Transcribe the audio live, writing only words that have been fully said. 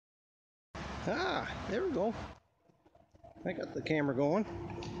There we go. I got the camera going.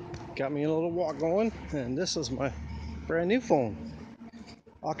 Got me a little walk going, and this is my brand new phone,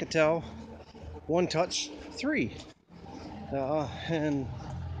 Alcatel One Touch 3. And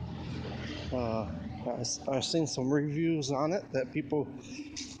I've seen some reviews on it that people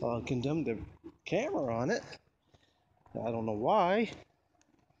condemned the camera on it. I don't know why,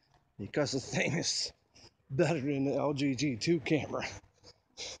 because the thing is better than the LG G2 camera.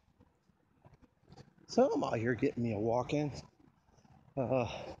 So I'm out here getting me a walk in,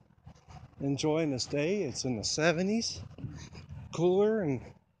 enjoying this day. It's in the 70s, cooler and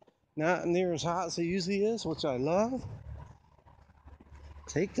not near as hot as it usually is, which I love.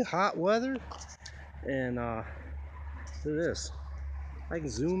 Take the hot weather and do this. I can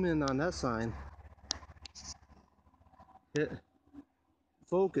zoom in on that sign, hit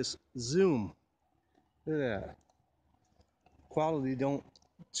focus, zoom. Look at that. Quality don't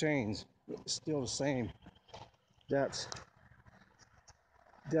change, it's still the same. That's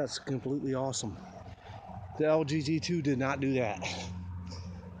completely awesome. The LG G2 did not do that.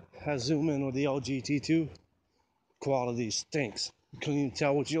 I zoom in with the LG G2, quality stinks. You couldn't even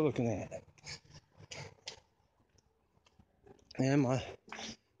tell what you're looking at. And my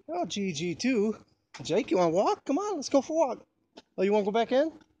LG G2, Jake, you want to walk? Come on, let's go for a walk. Oh, you want to go back in?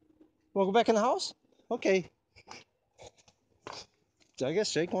 You want to go back in the house? Okay. I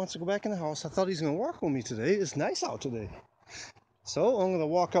guess Jake wants to go back in the house. I thought he's going to walk with me today. It's nice out today. So I'm going to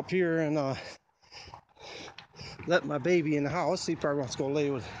walk up here and let my baby in the house. He probably wants to go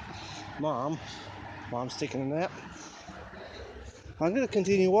lay with Mom. Mom's taking a nap. I'm going to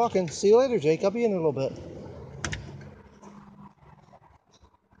continue walking. See you later, Jake. I'll be in a little bit.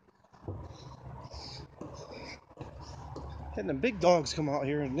 Had the big dogs come out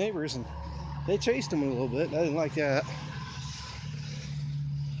here and neighbors, and they chased him a little bit. I didn't like that.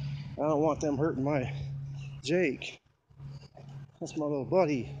 I don't want them hurting my Jake. That's my little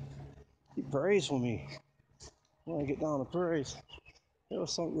buddy. He prays for me. When I get down to praise, he'll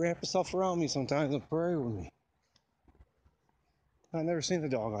wrap himself around me sometimes and pray with me. I've never seen a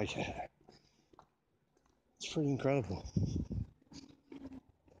dog like that. It's pretty incredible.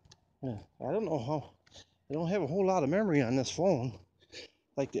 Yeah, I don't know how. I don't have a whole lot of memory on this phone,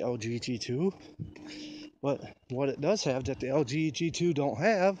 like the LG G2. But what it does have that the LG G2 don't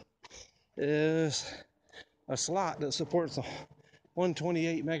have is a slot that supports a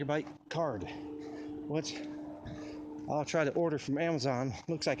 128 megabyte card, which I'll try to order from Amazon.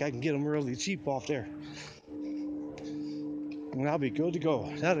 Looks like I can get them really cheap off there, and I'll be good to go.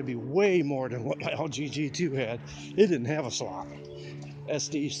 That'd be way more than what my LG G2 had. It didn't have a slot,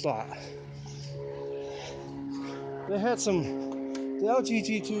 SD slot. They had the LG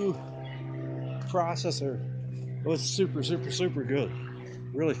G2 processor was super good,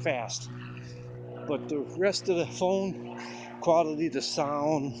 really fast. But the rest of the phone quality, the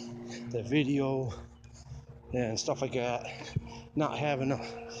sound, the video, and stuff like that, not having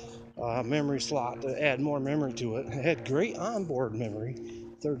a memory slot to add more memory to it. It had great onboard memory,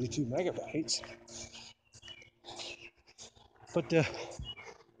 32 megabytes. But the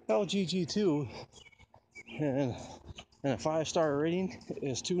LG G2 and a 5-star rating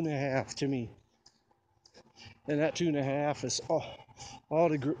is 2.5 to me. And that 2.5 is all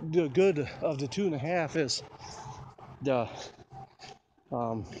the good of the 2.5 is the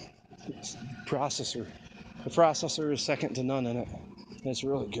processor. The processor is second to none in it. It's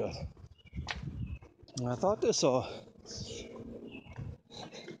really good. And I thought this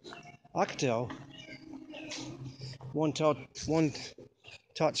Alcatel One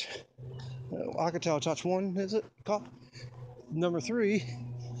Touch Alcatel Touch 1, is it called? Number 3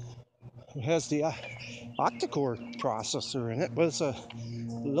 has the octa-core processor in it, but it's a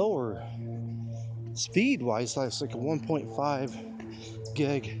lower speed-wise. It's like a 1.5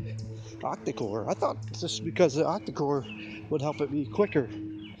 gig octa-core. I thought just because the octa-core would help it be quicker,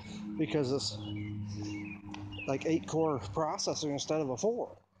 because it's like 8-core processor instead of a 4.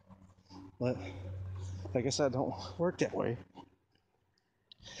 But I guess that don't work that way.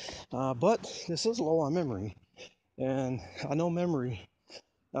 But this is low on memory, and I know memory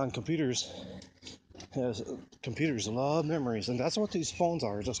on computers. Computers love memories, and that's what these phones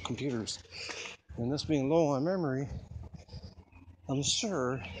are, just computers. And this being low on memory, I'm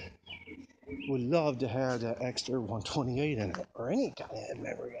sure would love to have that extra 128 in it, or any kind of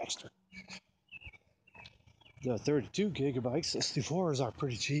memory extra. The 32 gigabytes 64s are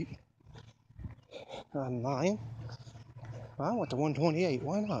pretty cheap online. I want the 128.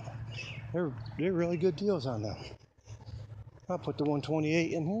 Why not? They're really good deals on them. I'll put the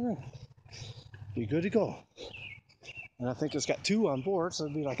 128 in here and be good to go. And I think it's got 2 on board, so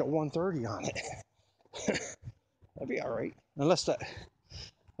it'd be like a 130 on it. That'd be all right. Unless that,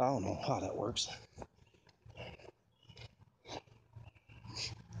 I don't know how that works.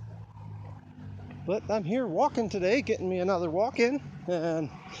 But I'm here walking today, getting me another walk in, and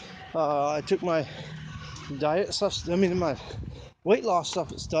I took my diet stuff, my weight loss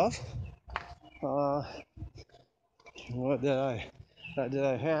stuff. What did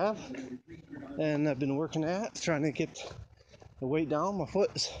I have? And I've been working at trying to get the weight down. My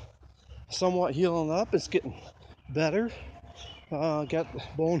foot's somewhat healing up. It's getting better. Got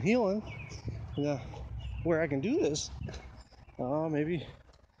bone healing. Where I can do this, maybe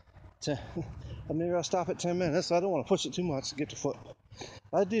I'll stop at 10 minutes. I don't want to push it too much to get the foot.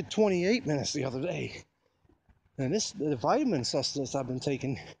 I did 28 minutes the other day. And the vitamin sustenance I've been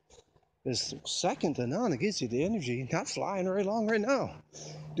taking is second to none. It gives you the energy. Not flying very long right now.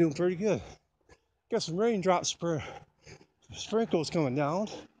 Doing pretty good. Got some raindrops per sprinkles coming down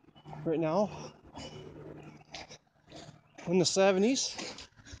right now. In the 70s.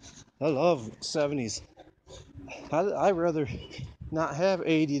 I love 70s. I'd rather not have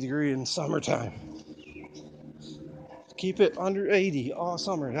 80 degrees in summertime. Keep it under 80 all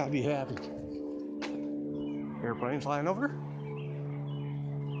summer and I'll be happy. Airplane flying over.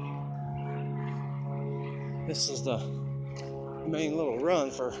 This is the main little run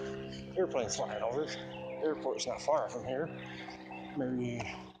for airplanes flying over. The airport's not far from here. Maybe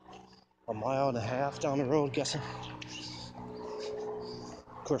a mile and a half down the road, guessing.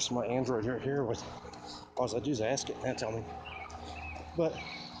 Of course, my Android right here, all I do is ask it and tell me. But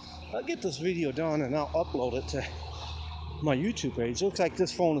I'll get this video done and I'll upload it to my YouTube page. It looks like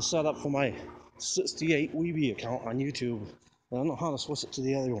this phone is set up for my 68 Weeby account on YouTube. I don't know how to switch it to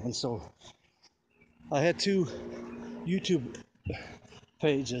the other one, so I had 2 YouTube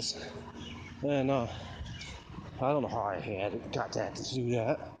pages, and I don't know how I got that to do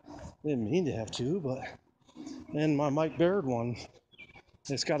that. Didn't mean to have 2, but and my Mike Baird one,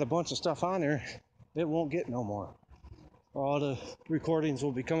 it's got a bunch of stuff on there. It won't get no more. All the recordings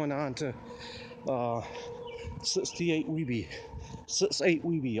will be coming on to 68 Weeby, 68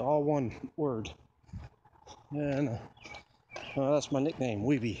 Weeby, all one word. And that's my nickname,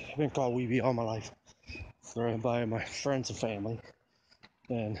 Weeby. I've been called Weeby all my life by my friends and family,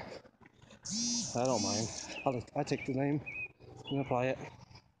 and I don't mind. I take the name and apply it.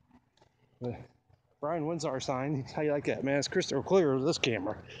 But Brian Windsor sign. How you like that, man? It's crystal clear with this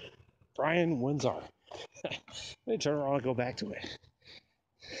camera. Brian Windsor. Let me turn around and go back to it.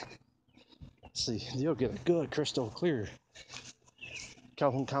 See, you'll get a good crystal clear.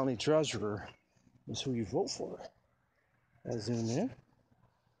 Calhoun County Treasurer is who you vote for. I zoom in,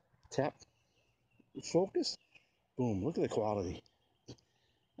 tap, focus, boom. Look at the quality.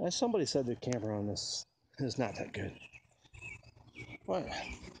 As somebody said, the camera on this is not that good. But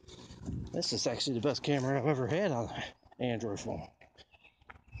this is actually the best camera I've ever had on an Android phone.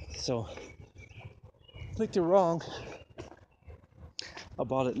 So I think they're wrong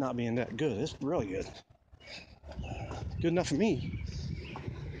about it not being that good. It's really good. Good enough for me.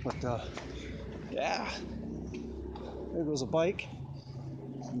 But yeah, there goes a bike.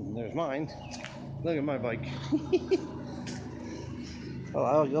 There's mine. Look at my bike.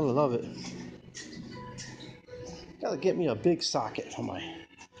 Oh, you'll love it. Gotta get me a big socket for my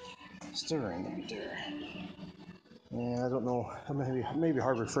steering right there. Yeah, I don't know. Maybe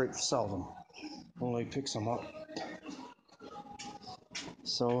Harbor Freight sell them. Only picks them up.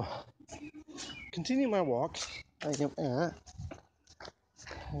 So continue my walk. I gotta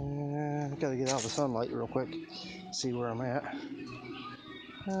get out of the sunlight real quick. See where I'm at.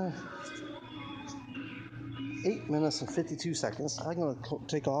 8 minutes and 52 seconds. I'm gonna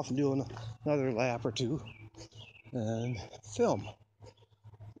take off and do another lap or 2 and film.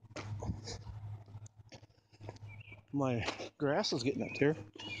 My grass is getting up there.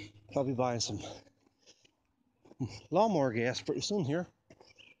 I'll be buying some lawnmower gas pretty soon here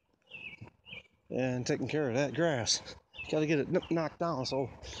and taking care of that grass. Gotta get it knocked down so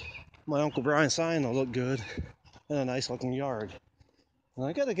my Uncle Brian's sign will look good and a nice looking yard. And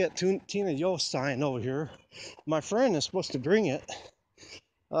I gotta get Tina Yost's sign over here. My friend is supposed to bring it.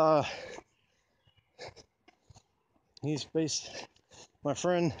 My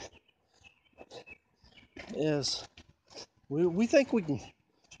friend is, we think we can,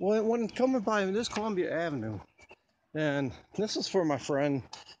 when coming by this Columbia Avenue, and this is for my friend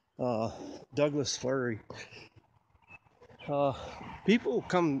Douglas Flurry. People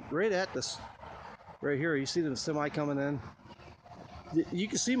come right at this, right here. You see the semi coming in. You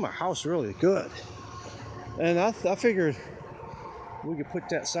can see my house really good, and I figured we could put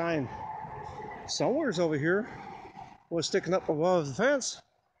that sign somewhere's over here. was sticking up above the fence,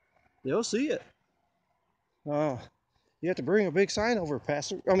 they'll see it. You have to bring a big sign over,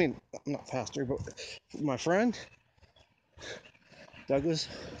 Pastor. I mean, not Pastor, but my friend, Douglas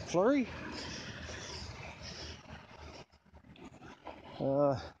Flurry.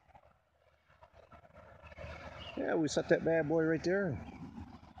 Yeah, we set that bad boy right there,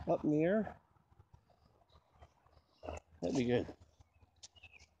 up in the air. That'd be good.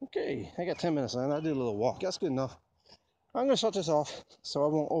 Okay, I got 10 minutes on. I did a little walk. That's good enough. I'm going to shut this off so I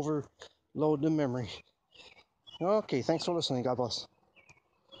won't overload the memory. Okay, thanks for listening. God bless.